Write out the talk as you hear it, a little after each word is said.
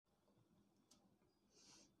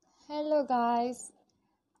Hello guys.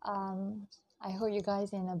 Um, I hope you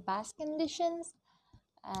guys in the best conditions.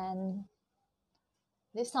 And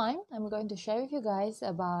this time, I'm going to share with you guys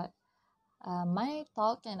about my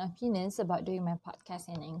thoughts and opinions about doing my podcast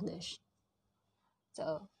in English.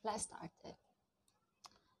 So let's start it.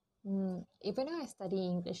 Even though I study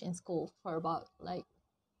English in school for about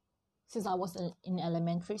since I was in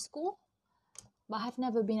elementary school, but I've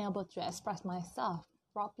never been able to express myself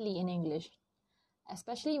properly in English,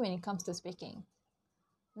 especially when it comes to speaking.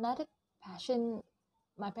 Another passion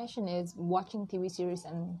My passion is watching TV series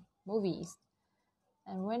and movies.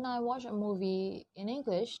 And when I watch a movie in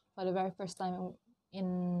English for the very first time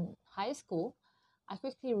in high school, I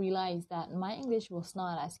quickly realized that my English was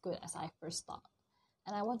not as good as I first thought.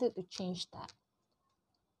 And I wanted to change that.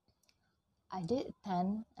 I did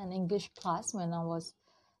attend an English class when I was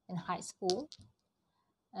in high school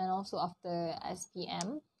and also after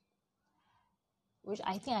SPM, which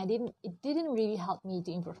it didn't really help me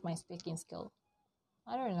to improve my speaking skill.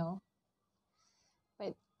 I don't know,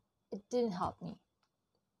 but it didn't help me.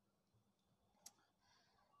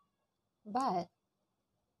 But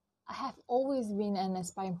I have always been an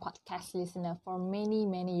aspiring podcast listener for many,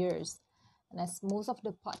 many years. And as most of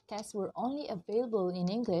the podcasts were only available in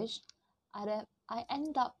English, I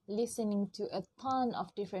end up listening to a ton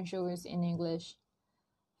of different shows in English.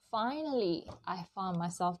 Finally, I found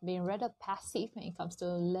myself being rather passive when it comes to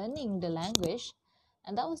learning the language.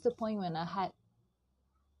 And that was the point when I had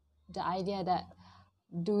the idea that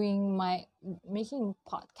making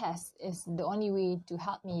podcasts is the only way to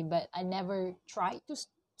help me, but I never tried to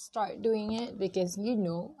start doing it because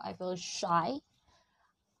I feel shy.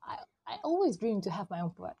 I always dream to have my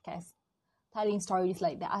own podcast, telling stories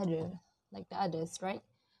like the others, right?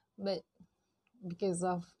 But because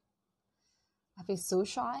of I feel so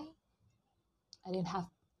shy, I didn't have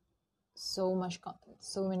so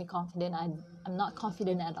many confident. I'm not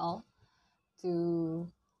confident at all to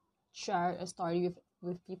share a story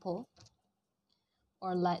with people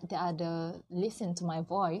or let the other listen to my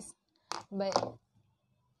voice. But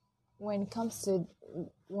when it comes to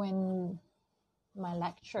when my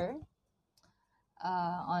lecture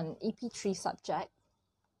on EP3 subject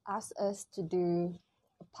asked us to do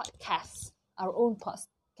a podcast, our own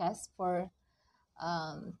podcast for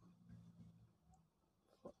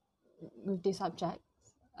with this subject,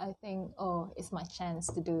 I think, it's my chance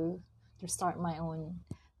to start my own.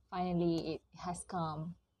 Finally, it has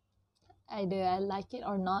come. Either I like it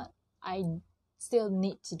or not, I still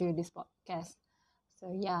need to do this podcast.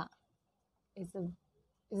 So yeah, it's a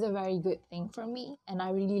very good thing for me, and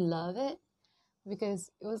I really love it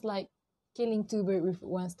because it was like killing two birds with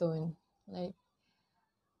one stone. Like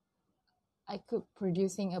I could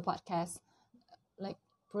producing a podcast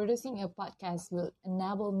will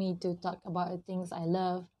enable me to talk about the things I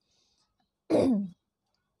love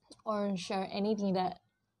or share anything that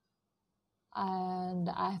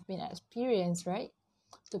I've been experienced, right,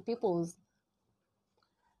 to people's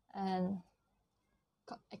and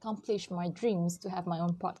accomplish my dreams to have my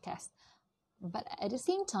own podcast. But at the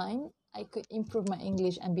same time, I could improve my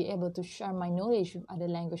English and be able to share my knowledge with other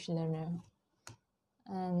language learners.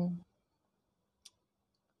 And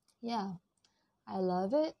yeah, I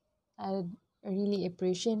love it. I really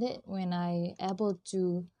appreciate it when I able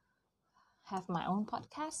to have my own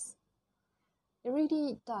podcast. It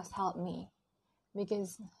really does help me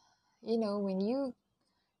because when you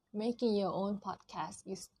making your own podcast,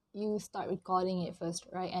 you start recording it first,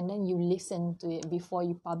 right? And then you listen to it before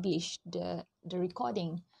you publish the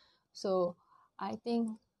recording. So I think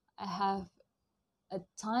I have a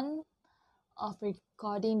ton of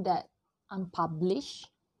recording that unpublished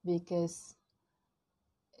because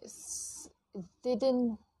it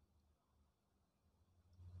didn't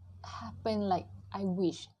happen like I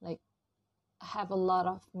wish. Like I have a lot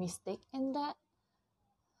of mistake in that.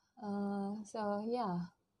 So yeah,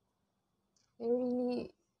 it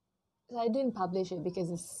really. I didn't publish it because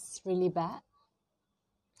it's really bad,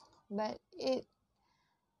 but it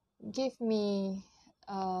gave me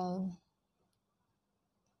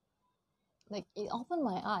like it opened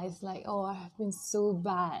my eyes. Like, oh, I have been so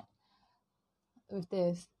bad with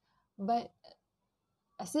this, but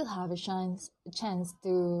I still have a chance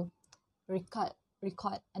to record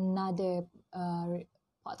another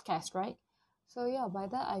podcast, right? So yeah, by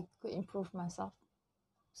that I could improve myself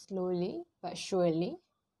slowly but surely.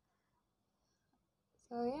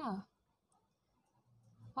 So yeah,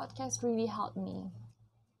 podcast really helped me.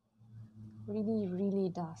 Really, really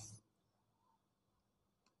does.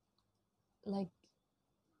 Like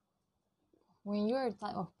when you're a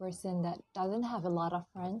type of person that doesn't have a lot of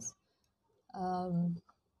friends,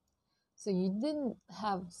 so you didn't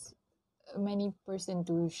have many person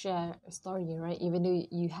to share a story, right? Even though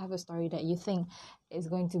you have a story that you think is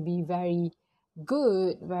going to be very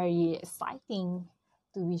good, very exciting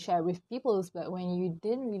to be shared with people, but when you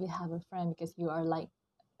didn't really have a friend because you are like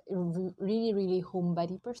a really, really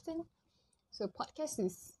homebody person, so podcast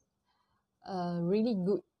is a really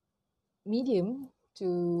good medium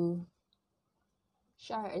to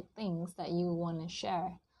share things that you want to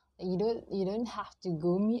share. You don't have to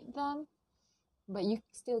go meet them, but you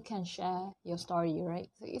still can share your story, right?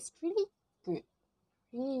 So it's really good,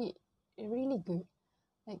 really, really good.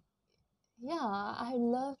 Like, yeah, I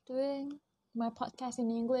love doing my podcast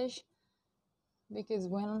in English because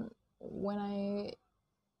when I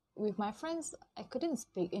with my friends, I couldn't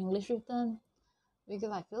speak English with them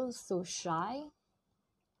because I feel so shy.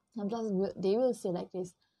 And plus, they will say like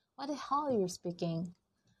this: "What the hell are you speaking?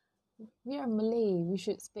 We are Malay. We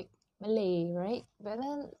should speak Malay, right?" But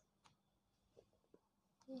then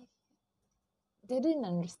they didn't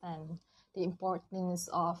understand the importance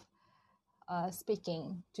of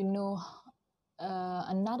speaking, to know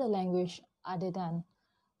another language other than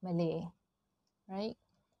Malay, right?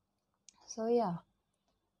 So yeah,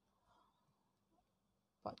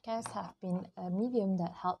 podcasts have been a medium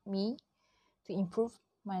that helped me to improve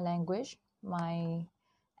my language, my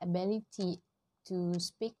ability to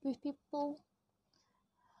speak with people,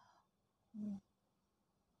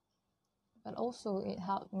 but also it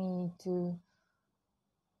helped me to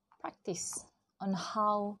practice on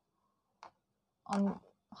on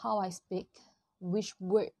how I speak, which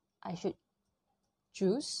word I should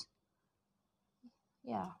choose.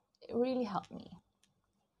 Yeah, it really helped me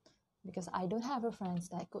because I don't have a friends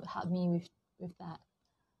that could help me with that.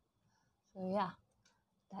 So yeah,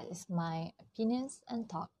 that is my opinions and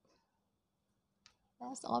thought.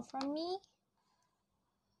 That's all from me.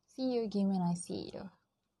 See you again when I see you.